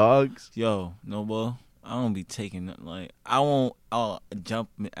terrified play of dogs? Yo, no, bro. I don't be taking nothing. Like, I'll jump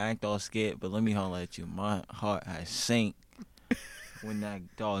and act all scared, but let me holler at you. My heart has sank when that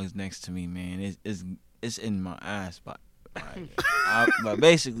dog is next to me, man. It's in my ass, but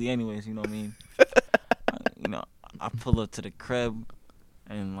basically, anyways, you know what I mean. I pull up to the crib,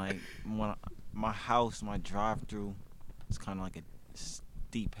 and like my house, my drive-through, it's kind of like a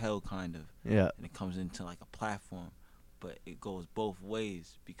steep hill, kind of. Yeah. And it comes into like a platform, but it goes both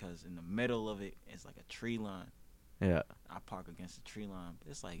ways because in the middle of it is like a tree line. Yeah. I park against the tree line. But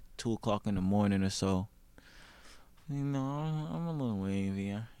it's like 2:00 in the morning or so. I'm a little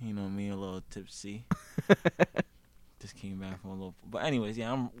wavy. You know me, a little tipsy. Just came back from a little. But anyways,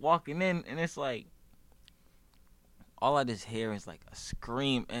 yeah, I'm walking in and it's like all I just hear is like a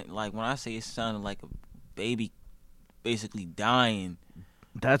scream, and like when I say it sounded like a baby, basically dying.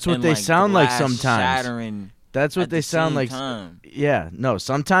 That's what and, they like, sound like glass sometimes. Shattering. That's what at they the sound same like. time. Yeah, no.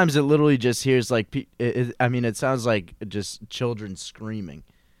 Sometimes it literally just hears like. It sounds like just children screaming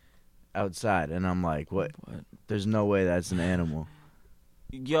outside, and I'm like, what? There's no way that's an animal.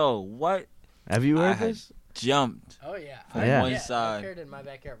 Yo, what? Have you I heard had this? jumped Oh yeah. from Yeah. one I've side. heard it in my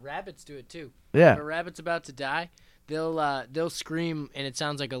backyard. Rabbits do it too. Yeah. If a rabbit's about to die, they'll scream, and it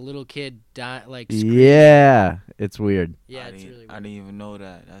sounds like a little kid die. Like screaming. Yeah, it's weird. Yeah, I it's didn't- really I weird. didn't even know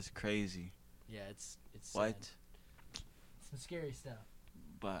that. That's crazy. Yeah, it's What? sad. Some scary stuff.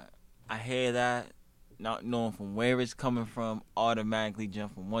 But I hear that, not knowing from where it's coming from, automatically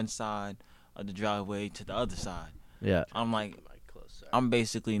jump from one side of the driveway to the other side. Yeah. I'm like, I'm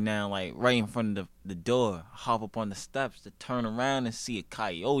basically now like right in front of the door, hop up on the steps to turn around and see a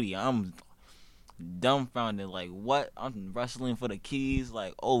coyote. I'm dumbfounded, like what? I'm wrestling for the keys,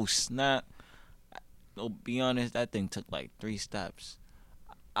 like oh snap. To be honest, that thing took like 3 steps.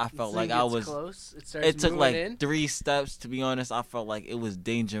 I felt like I was. Close. It, starts It took moving like in. 3 steps, to be honest. I felt like it was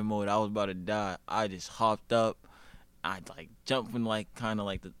danger mode. I was about to die. I just hopped up. I like jumped from like kind of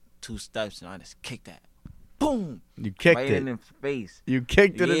like the 2 steps, and I just kicked that. Boom! You kicked right it. in his face. You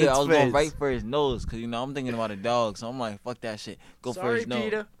kicked it in its Yeah, I was face. going right for his nose, because, I'm thinking about a dog, so I'm like, fuck that shit. Go for Sorry, his nose.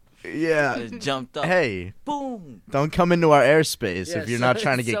 Peter. Yeah. I just jumped up. Hey, Boom! don't come into our airspace Yeah, if you're not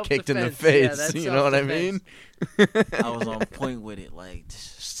trying to get kicked in the self-defense. Yeah, face. that's You know what I mean? I was on point with it. Like,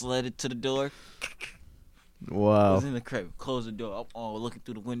 just slid it to the door. I Wow. was in the crib. Closed the door. Oh, looking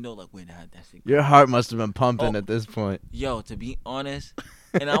through the window, like, where the hell that shit go? Your heart must have been pumping Oh. at this point. Yo, to be honest,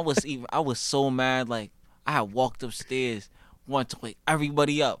 and I was so mad, like I I had walked upstairs, wanted to wake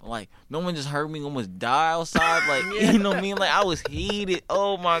everybody up. Like, no one just heard me almost die outside. Like, you know what I mean? Like, I was heated.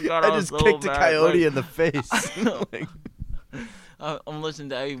 Oh, my God. I was just so kicked mad. a coyote Like, in the face. Like, I'm listening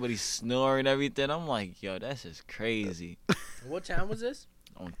to everybody snoring and everything. I'm like, yo, that's just crazy. What town was this?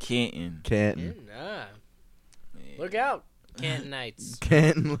 On Canton. Canton. Yeah. Look out, Cantonites.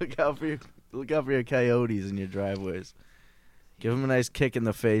 Canton, look out for your coyotes in your driveways. Give them a nice kick in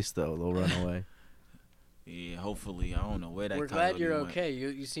the face, though. They'll run away. Yeah, hopefully. I don't know where that We're glad coyote you're went. okay.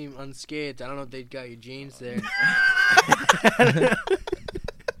 You seem unscathed. I don't know if they got your genes there.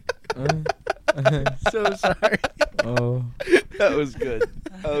 So sorry. Oh, That was good.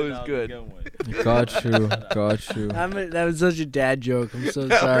 That was good. got you. That was such a dad joke. I'm so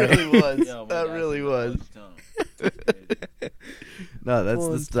That sorry. really was. Yo, That my really dad's was. tongue. No, that's Full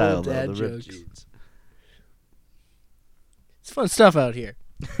the and style, full though. dad The ripped jokes. jeans. It's fun stuff out here.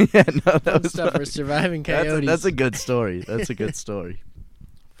 Yeah, no, that Fun was stuff for fun. surviving coyotes. That's a good story. That's a good story.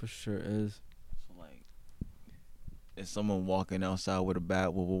 For sure is. Like, if someone walking outside with a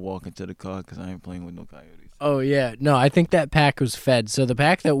bat, we'll walk into the car because I ain't playing with no coyotes. Oh yeah, no, I think that pack was fed. So the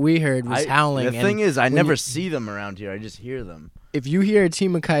pack that we heard was howling. The and thing is, I when never you- see them around here. I just hear them. if you hear a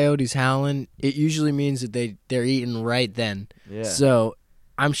team of coyotes howling, it usually means that they're eating right then. Yeah. So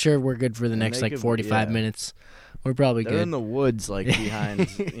I'm sure we're good for the And next they like could- 45 yeah. minutes. We're probably They're good. in the woods, like behind.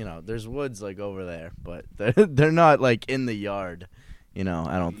 There's woods like over there, but they're not like in the yard. I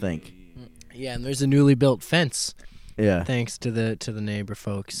don't think. Yeah, and there's a newly built fence Yeah. thanks to the neighbor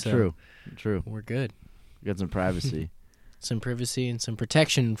folks. So True. We're good. Got some privacy. Some privacy and some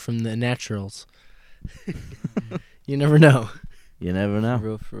protection from the naturals. You never know. You never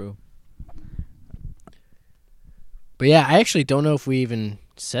know. For real. But yeah, I actually don't know if we even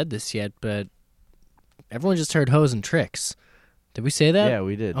said this yet, but everyone just heard hoes and tricks. Did we say that? Yeah,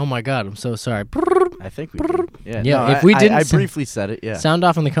 we did. Oh my god, I'm so sorry. I think we did. Yeah. Yeah, no, if we didn't I sa- briefly said it. Yeah. Sound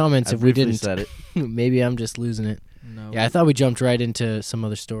off in the comments I if we briefly didn't. said it. Maybe I'm just losing it. No. Yeah, I thought we jumped right into some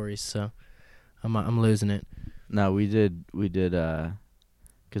other stories, so I'm losing it. No, we did.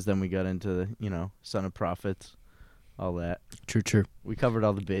 Because then we got into the Son of Prophets, all that. True. We covered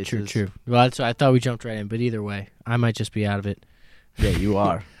all the bases. True. Well, that's, I thought we jumped right in, but either way, I might just be out of it. Yeah, you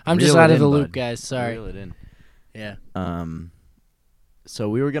are. I'm just Reel out it of the in, loop, bud. guys. Sorry. Reel it in. Yeah. So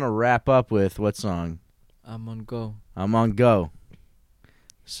we were gonna wrap up with what song? I'm on go. I'm on Go.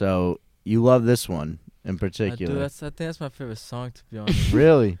 So you love this one in I particular. think that's my favorite song, to be honest.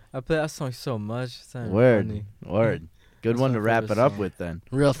 Really? I play that song so much. It's not even Word. funny. Word. Good That's one my to wrap it favorite up song. with then.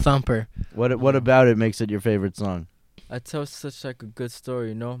 Real thumper. What about it makes it your favorite song? I tell such like a good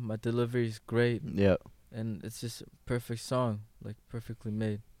story, My delivery is great, Yeah. and it's just a perfect song, like perfectly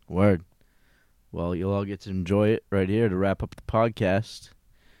made. Word. Well, you'll all get to enjoy it right here to wrap up the podcast.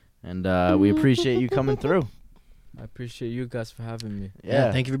 And we appreciate you coming through. I appreciate you guys for having me.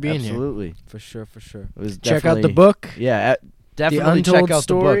 Yeah, thank you for being here. absolutely. For sure. It was Check out the definitely- book. Yeah, definitely Untold check out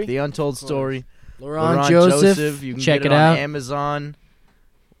Story. the book, The Untold Story. Laurent Joseph. You can check get it out. on Amazon.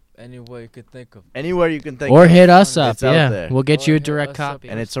 Any way you could think of. Anywhere you can think Or of. hit us up. It's out Yeah. there. We'll get Or you a hit direct us up. copy.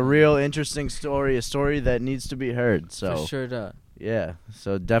 And it's a real interesting story, a story that needs to be heard. So For sure that. yeah,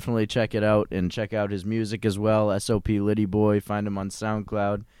 so definitely check it out and check out his music as well. SOP Liddy Boy, find him on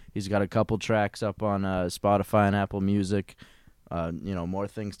SoundCloud. He's got a couple tracks up on Spotify and Apple Music. More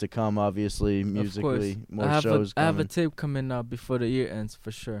things to come, obviously, musically. More shows I have a coming. tape coming out before the year ends,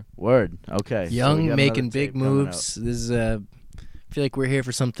 for sure. Word. Okay. so we Young, got making another big tape coming out. moves. This is I feel like we're here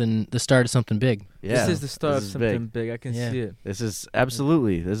for something. The start of something big. Yeah, This is the start of is something big. I can Yeah. see it. This is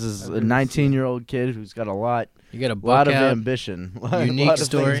absolutely. This is I a really see it. 19-year-old kid who's got a lot You got a book lot of out. ambition, Unique lot of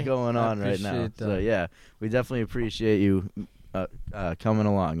story. things going I on right now. appreciate So that. yeah, we definitely appreciate you coming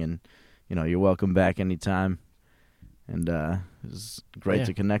along, and you're welcome back anytime. And it's great Yeah.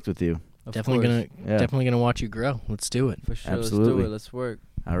 to connect with you. Of Definitely course. Yeah. definitely gonna watch you grow. Let's do it. For sure. Absolutely. Let's do it. Let's work.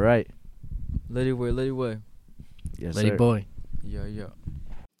 All right. Lady way. Yes, Lady sir. boy. Yeah.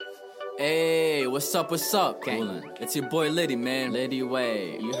 Hey, what's up? It's your boy Liddy, man. Liddy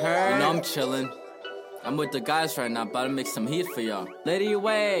Way. You heard? You know I'm chillin'. I'm with the guys right now, about to make some heat for y'all. Liddy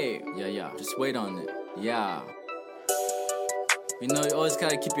Way. Yeah. Just wait on it. Yeah. You know you always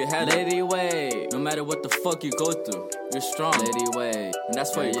gotta keep your head up. Lady Way. No matter what the fuck you go through, you're strong. Lady Way. And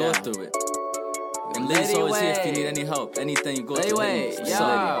that's why you go through it. And Liddy's always here if you need any help, anything you go through. Lady Way.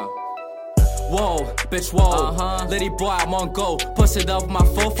 Yeah. Whoa, bitch, whoa. Lady boy, I'm on go. Posted up with my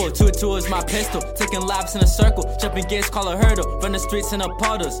fofo. 2-2 is my pistol. Taking laps in a circle. Jumping gears, call a hurdle. Run the streets in the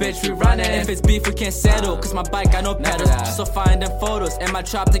puddles. Bitch, we running. If it's beef, we can't settle. Cause my bike got no pedals. Just so fine them photos. And my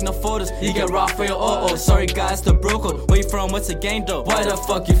trap take no photos. You get raw for your oh. Sorry, guys, the bro code. Where you from? What's the game though? Where the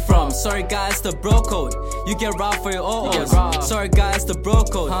fuck you from? Sorry, guys, the bro code. You get raw for your oh. Sorry, guys, the bro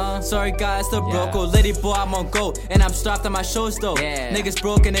code. Sorry, guys, the bro code. Lady boy, I'm on go. And I'm strapped on my shows though. Niggas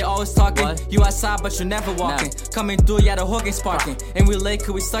broken, they always talking. You outside, but you never walking. Coming through, yeah, the hook ain't sparking. And we late,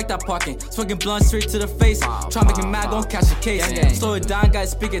 cause we stuck that parking. Smoking blunt straight to the face. Try make it mad, gon' catch a case. Slow it down,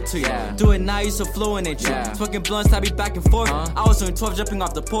 guys, speak it to you. Do it now, you so fluent, ain't you? Smoking blunts, I be back and forth. I was doing 12 jumping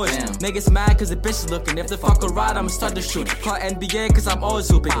off the porch. Niggas mad cause the bitch is looking. If the fuck a ride, I'ma start to shoot. Call NBA cause I'm always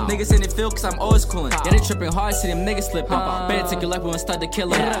hooping. Niggas in the field cause I'm always cooling. Yeah, they tripping hard, see them niggas slipping. Better take your life when we start to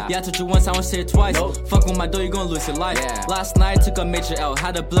kill 'em. Yeah, I told you once, I won't say it twice. Fuck with my door, you gon' lose your life. Last night, took a major L.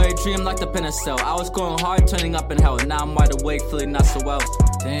 Had a blurry dream like the pen a cell. I was going hard, turning up in hell. Now I'm wide awake, feeling not so well.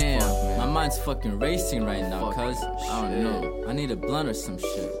 Damn, my mind's fucking racing right now, cuz I don't know. I need a blunt or some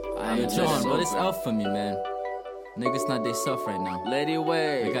shit. Yo, John, what is out for me, man? Niggas not they self right now. Lady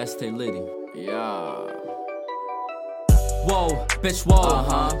way. I gotta stay litty. Yeah. Whoa, bitch,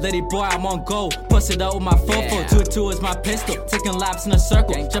 whoa. Lady boy, I'm on go. Posted up with my fofo. 2-2 is my pistol. Taking laps in a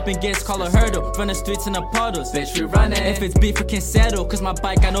circle. Jumping gears, call a hurdle. Run the streets in the puddles. Bitch, we running. If it's beef, we can't settle. Cause my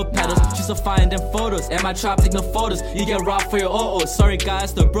bike got no pedals. Just so fine them photos. And my trap take no photos. You get robbed for your oh. Sorry,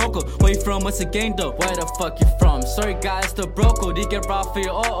 guys, the bro code. Where you from? What's the game though? Where the fuck you from? Sorry, guys, the bro code. You get robbed for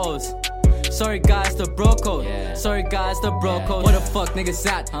your oh-ohs. Sorry guys, the bro code. Sorry guys, the bro code. Where the fuck niggas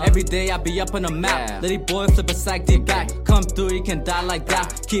at? Every day I be up on the map. Lady boy flip a sack deep back. Come through, you can die like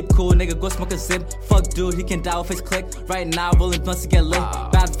that. Keep cool, nigga, go smoke a zip. Fuck dude, he can die with his click. Right now, rolling blunts to get lit.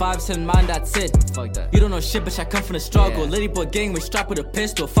 Bad vibes in mind, that's it. Fuck that. You don't know shit, bitch, I come from the struggle. Lady boy gang, we strap with a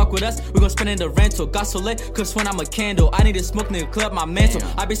pistol. Fuck with us, we gon' spend in the rental. Got so lit, cause when I'm a candle. I need to smoke, nigga, clear up my mantle.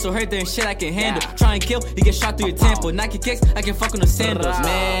 I be so hurt, there ain't shit I can handle. Try and kill, you get shot through your temple. Nike kicks, I can fuck on the sandals.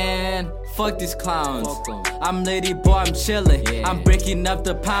 Man, fuck these clowns. I'm lady boy, I'm chillin'. I'm breaking up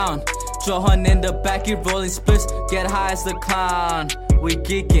the pound. Johan in the back, he rolling splits. Get high as the clown. We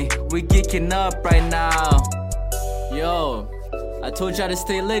geeking up right now. Yo, I told y'all to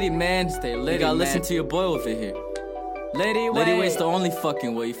stay litty, man. Stay litty, you gotta listen to your boy over here. Lady way's the only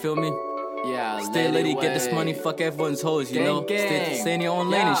fucking way, you feel me? Yeah, stay litty, get this money, fuck everyone's hoes, you know? Stay in your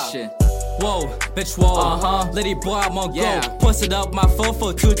own lane and shit. Whoa, bitch, whoa. Lady boy, I'm on go. Posted up my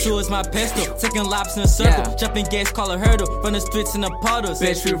fofo. 2-2 is my pistol. Taking laps in a circle. Jumping gates, call a hurdle. Run the streets in the puddles.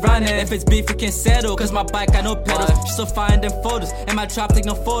 Bitch, we running. If it's beef, we can settle. Cause my bike got no pedals. Just so fine them photos. And my trap take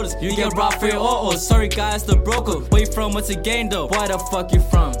no photos. You get robbed for your oh. Sorry guys, the bro code. Where you from? What's the game though? Where the fuck you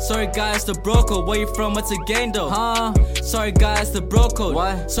from? Sorry guys, the bro code. Where you from? What's the game though? Sorry guys, the bro code.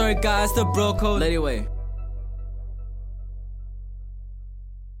 What? Sorry guys, the bro code. Lady way.